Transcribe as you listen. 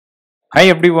Hi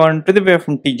everyone, Tridib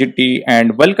from TGT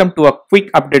and welcome to a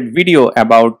quick update video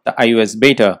about the iOS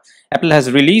beta. Apple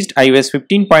has released iOS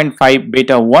 15.5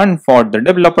 beta 1 for the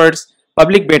developers.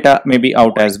 Public beta may be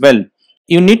out as well.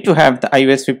 You need to have the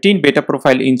iOS 15 beta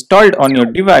profile installed on your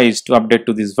device to update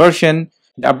to this version.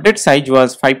 The update size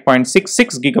was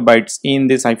 5.66 gigabytes in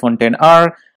this iPhone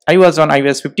XR. I was on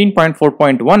iOS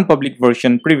 15.4.1 public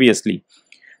version previously.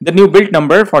 The new build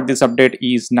number for this update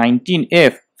is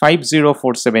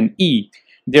 19F5047E.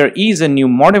 There is a new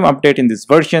modem update in this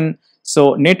version,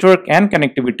 so network and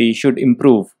connectivity should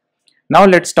improve. Now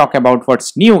let's talk about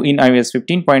what's new in iOS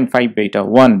 15.5 beta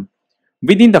 1.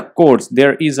 Within the codes,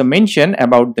 there is a mention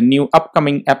about the new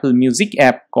upcoming Apple Music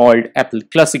app called Apple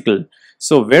Classical.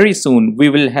 So very soon we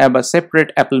will have a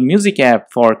separate Apple Music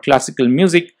app for classical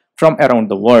music from around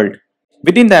the world.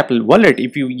 Within the Apple Wallet,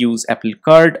 if you use Apple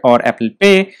Card or Apple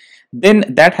Pay, then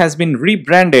that has been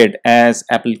rebranded as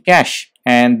Apple Cash,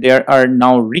 and there are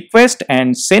now request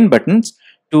and send buttons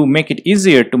to make it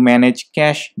easier to manage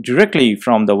cash directly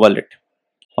from the wallet.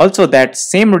 Also, that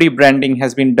same rebranding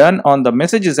has been done on the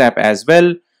Messages app as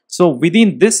well. So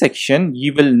within this section,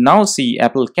 you will now see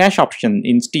Apple Cash option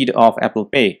instead of Apple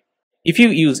Pay. If you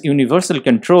use Universal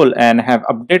Control and have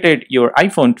updated your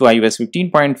iPhone to iOS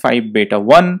 15.5 beta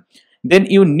 1, then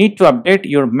you need to update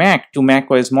your Mac to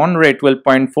macOS Monterey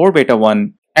 12.4 beta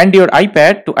 1 and your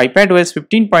iPad to iPadOS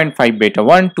 15.5 beta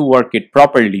 1 to work it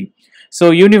properly. So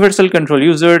Universal Control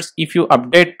users, if you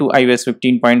update to iOS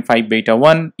 15.5 beta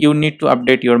 1, you need to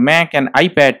update your Mac and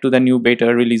iPad to the new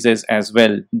beta releases as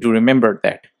well. Do remember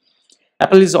that.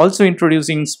 Apple is also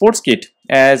introducing sportskit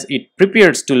as it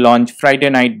prepares to launch Friday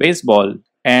Night Baseball,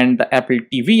 and the Apple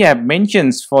TV app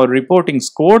mentions for reporting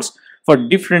scores for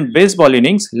different baseball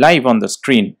innings live on the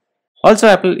screen. Also,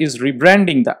 Apple is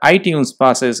rebranding the iTunes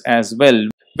passes as well.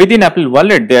 Within Apple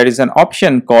Wallet, there is an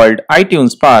option called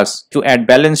iTunes Pass to add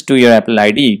balance to your Apple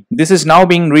ID. This is now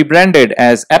being rebranded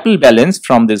as Apple Balance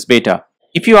from this beta.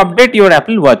 If you update your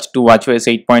Apple Watch to watchOS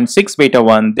 8.6 beta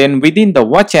 1, then within the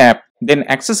Watch app, then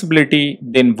accessibility,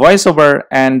 then voiceover,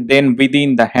 and then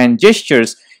within the hand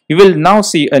gestures, you will now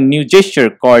see a new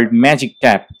gesture called Magic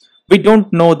Tap. We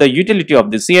don't know the utility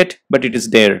of this yet, but it is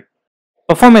there.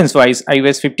 Performance-wise,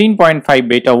 iOS 15.5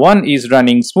 beta 1 is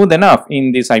running smooth enough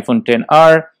in this iPhone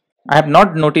XR. I have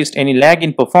not noticed any lag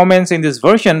in performance in this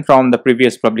version from the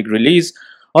previous public release.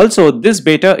 Also, this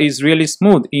beta is really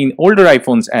smooth in older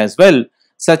iPhones as well,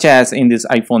 such as in this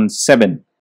iPhone 7.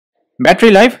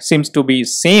 Battery life seems to be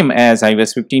same as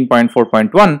iOS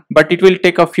 15.4.1, but it will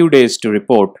take a few days to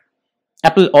report.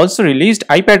 Apple also released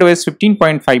iPadOS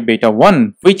 15.5 beta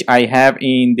 1, which I have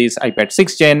in this iPad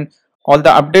 6th Gen. All the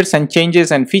updates and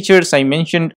changes and features I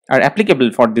mentioned are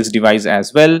applicable for this device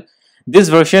as well. This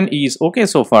version is okay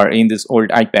so far in this old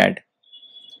iPad.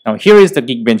 Now here is the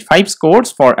Geekbench 5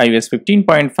 scores for iOS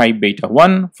 15.5 beta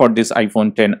 1 for this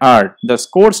iPhone XR. The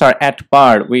scores are at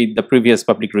par with the previous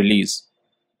public release.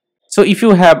 So if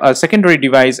you have a secondary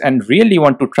device and really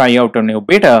want to try out a new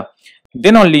beta,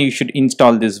 then only you should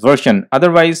install this version.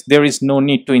 Otherwise, there is no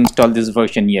need to install this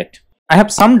version yet. I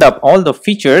have summed up all the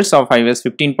features of iOS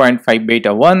 15.5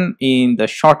 beta 1 in the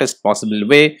shortest possible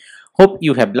way. Hope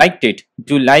you have liked it.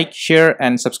 Do like, share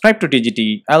and subscribe to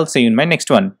TGT. I'll see you in my next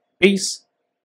one. Peace.